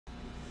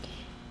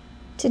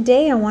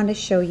Today I want to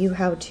show you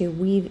how to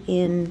weave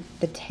in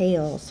the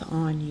tails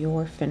on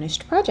your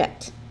finished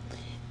project.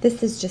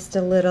 This is just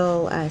a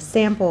little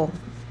sample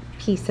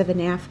piece of an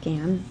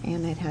afghan,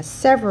 and it has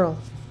several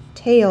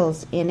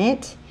tails in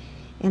it,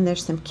 and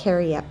there's some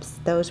carry-ups.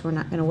 Those we're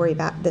not going to worry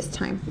about this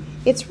time.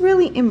 It's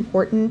really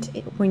important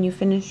when you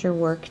finish your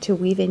work to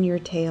weave in your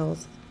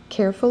tails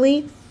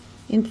carefully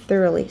and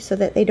thoroughly so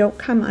that they don't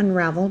come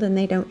unraveled and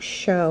they don't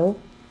show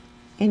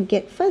and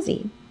get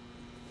fuzzy.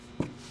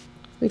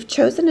 I've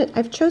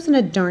chosen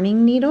a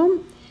darning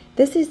needle.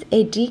 This is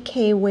a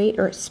DK weight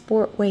or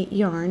sport weight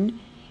yarn,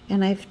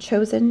 and I've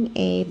chosen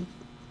a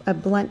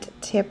blunt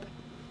tip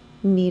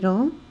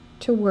needle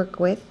to work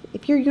with.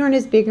 If your yarn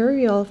is bigger,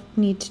 you'll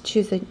need to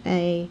choose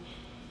a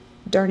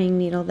darning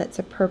needle that's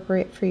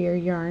appropriate for your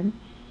yarn.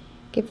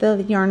 Give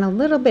the yarn a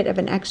little bit of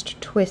an extra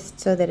twist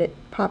so that it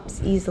pops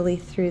easily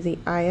through the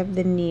eye of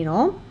the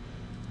needle.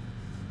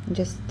 And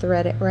just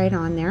thread it right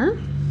on there.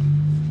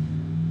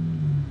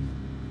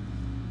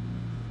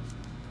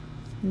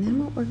 And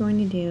then what we're going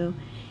to do,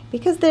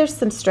 because there's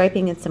some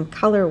striping and some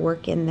color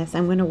work in this,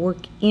 I'm going to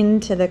work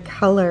into the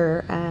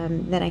color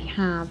that I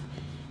have,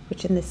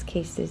 which in this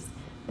case is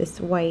this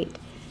white.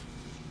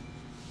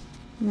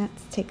 And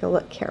let's take a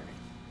look here.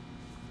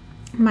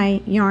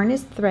 My yarn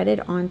is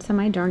threaded onto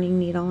my darning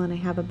needle, and I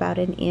have about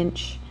 1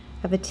 inch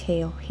of a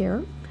tail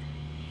here.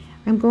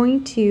 I'm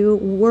going to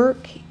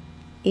work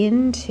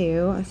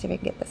into, let's see if I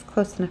can get this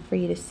close enough for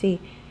you to see.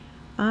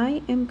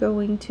 I am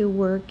going to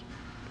work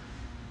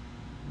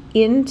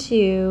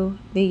into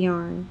the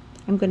yarn.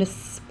 I'm going to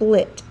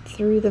split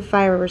through the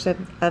fibers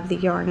of the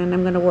yarn, and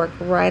I'm going to work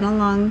right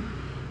along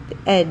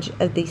the edge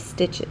of these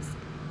stitches.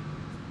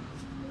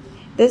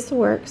 This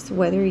works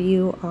whether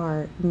you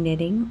are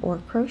knitting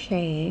or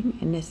crocheting,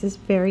 and this is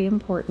very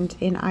important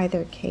in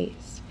either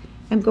case.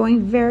 I'm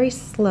going very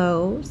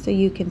slow so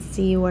you can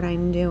see what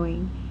I'm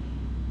doing,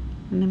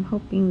 and I'm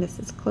hoping this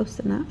is close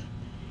enough.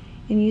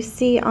 And you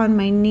see on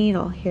my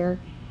needle here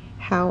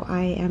how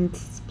I am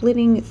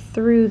splitting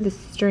through the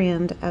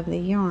strand of the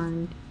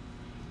yarn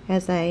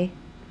as I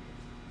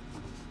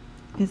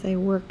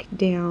work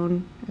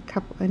down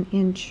an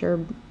inch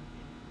or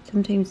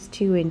sometimes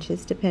 2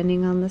 inches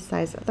depending on the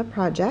size of the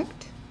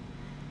project,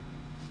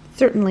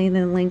 certainly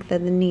the length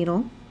of the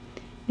needle.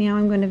 Now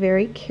I'm going to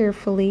very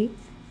carefully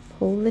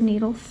pull the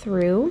needle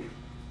through,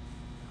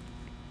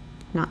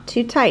 not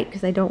too tight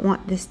because I don't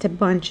want this to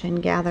bunch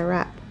and gather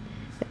up.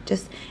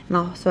 And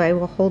also I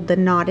will hold the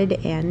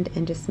knotted end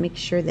and just make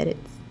sure that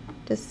it's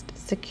just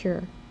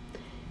secure.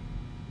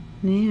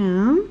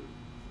 Now,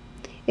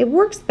 it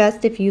works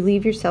best if you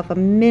leave yourself a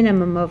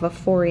minimum of a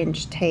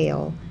 4-inch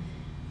tail.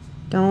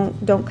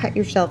 Don't cut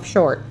yourself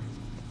short.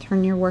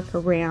 Turn your work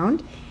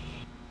around.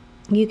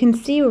 You can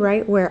see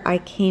right where I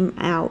came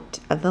out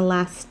of the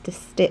last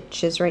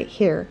stitch is right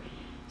here.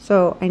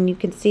 So, and you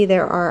can see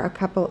there are a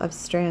couple of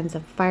strands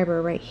of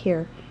fiber right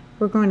here.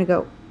 We're going to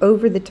go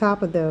over the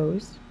top of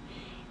those,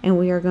 and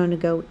we are going to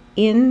go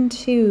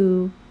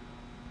into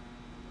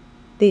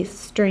the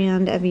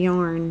strand of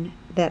yarn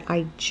that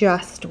I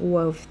just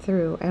wove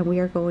through, and we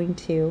are going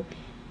to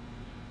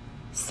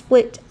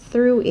split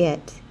through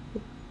it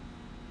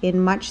in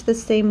much the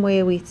same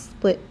way we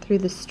split through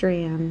the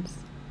strands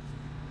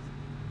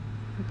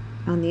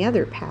on the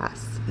other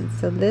pass. And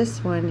so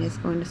this one is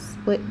going to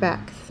split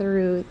back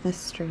through the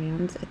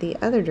strands at the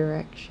other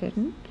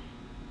direction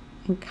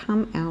and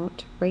come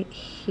out right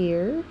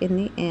here in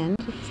the end,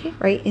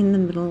 right in the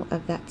middle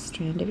of that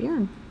strand of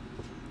yarn.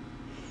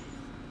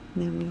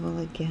 And then we will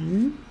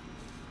again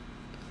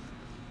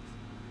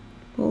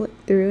pull it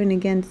through, and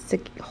again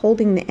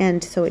holding the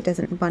end so it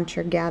doesn't bunch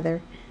or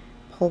gather.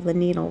 Pull the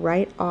needle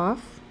right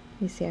off.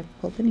 You see I've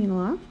pulled the needle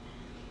off.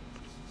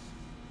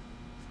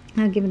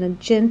 I'll give it a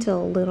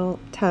gentle little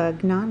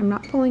tug. I'm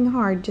not pulling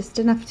hard, just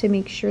enough to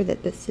make sure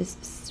that this is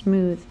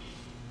smooth.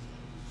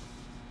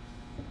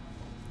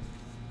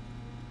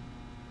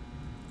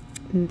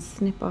 And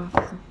snip off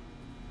a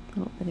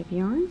little bit of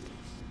yarn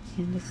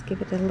and just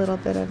give it a little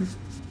bit of,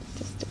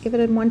 just give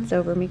it a once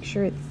over, make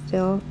sure it's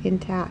still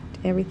intact.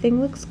 Everything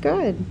looks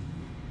good.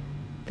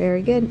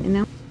 Very good.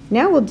 And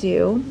now we'll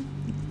do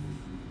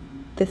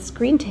the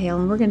screen tail,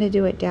 and we're going to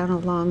do it down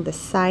along the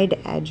side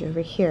edge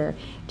over here.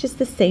 Just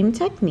the same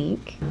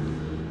technique.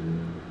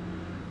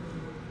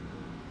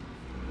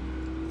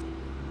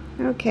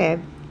 Okay,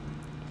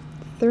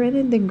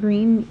 threaded the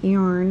green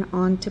yarn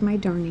onto my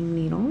darning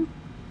needle.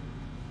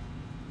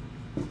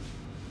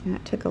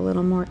 That took a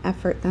little more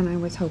effort than I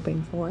was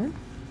hoping for.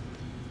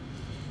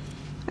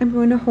 I'm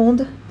going to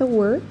hold the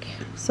work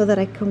so that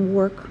I can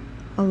work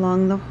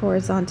along the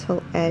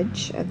horizontal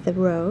edge of the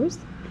rows,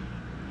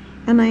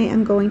 and I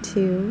am going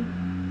to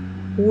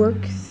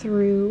work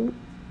through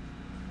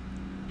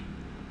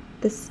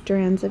the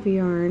strands of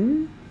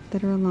yarn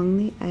that are along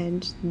the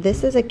edge.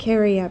 This is a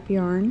carry-up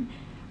yarn,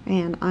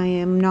 and I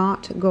am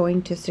not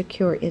going to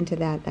secure into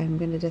that. I'm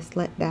going to just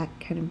let that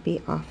kind of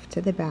be off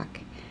to the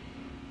back.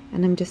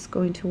 And I'm just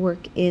going to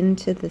work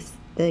into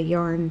the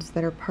yarns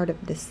that are part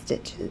of the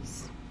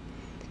stitches.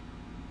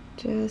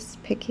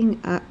 Just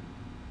picking up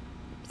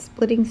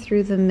splitting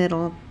through the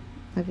middle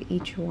of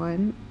each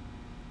one.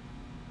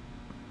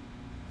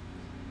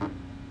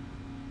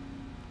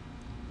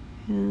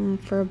 And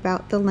for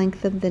about the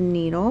length of the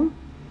needle.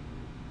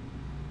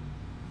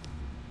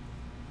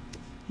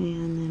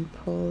 And then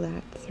pull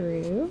that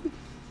through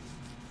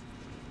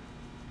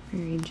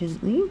very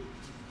gently.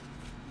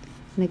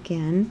 And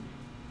again,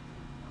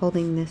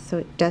 holding this so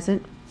it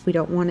doesn't, we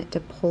don't want it to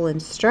pull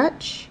and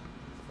stretch,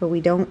 but we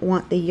don't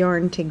want the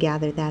yarn to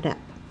gather that up.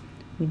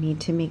 We need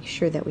to make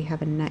sure that we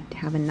have a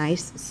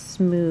nice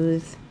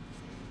smooth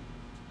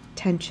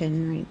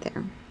tension right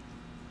there.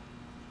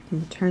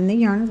 And turn the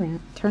yarn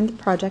around, turn the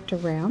project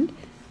around,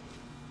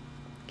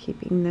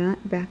 keeping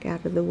that back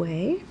out of the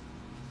way.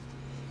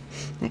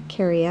 That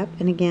carry up,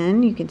 and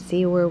again you can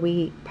see where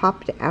we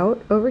popped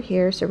out over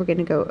here, so we're going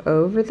to go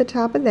over the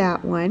top of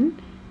that one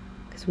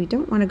because we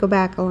don't want to go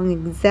back along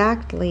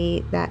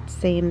exactly that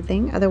same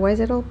thing,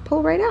 otherwise it'll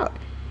pull right out.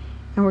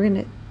 And we're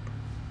going to,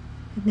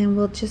 and then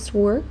we'll just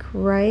work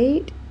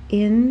right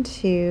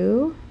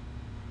into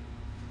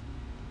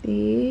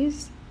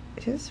these,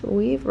 just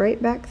weave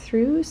right back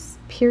through,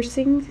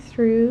 piercing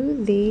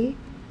through the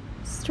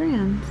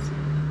strands,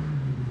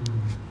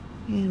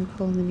 and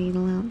pull the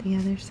needle out the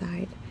other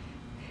side.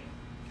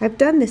 I've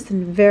done this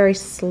in a very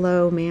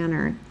slow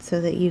manner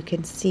so that you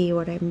can see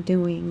what I'm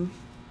doing.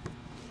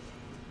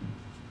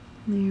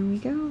 There we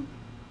go.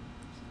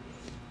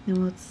 And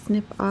we'll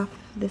snip off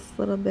this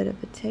little bit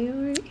of a tail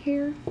right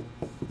here.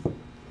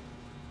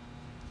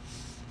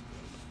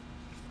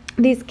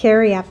 These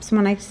carry-ups,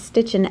 when I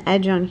stitch an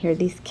edge on here,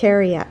 these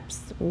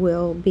carry-ups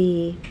will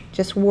be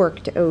just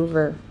worked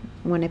over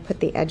when I put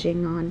the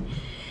edging on.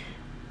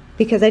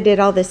 Because I did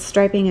all this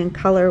striping and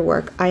color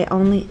work, I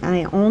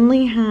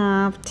only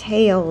have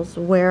tails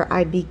where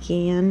I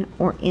began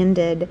or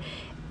ended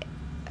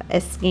a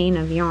skein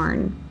of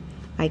yarn.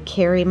 I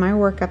carry my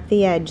work up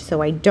the edge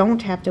so I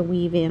don't have to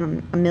weave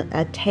in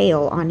a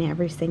tail on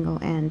every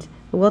single end.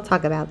 We'll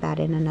talk about that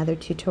in another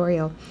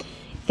tutorial.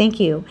 Thank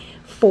you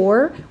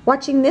for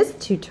watching this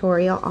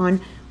tutorial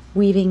on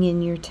weaving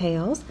in your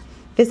tails.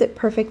 Visit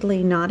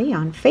Perfectly Naughty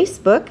on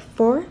Facebook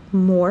for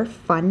more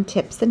fun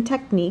tips and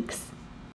techniques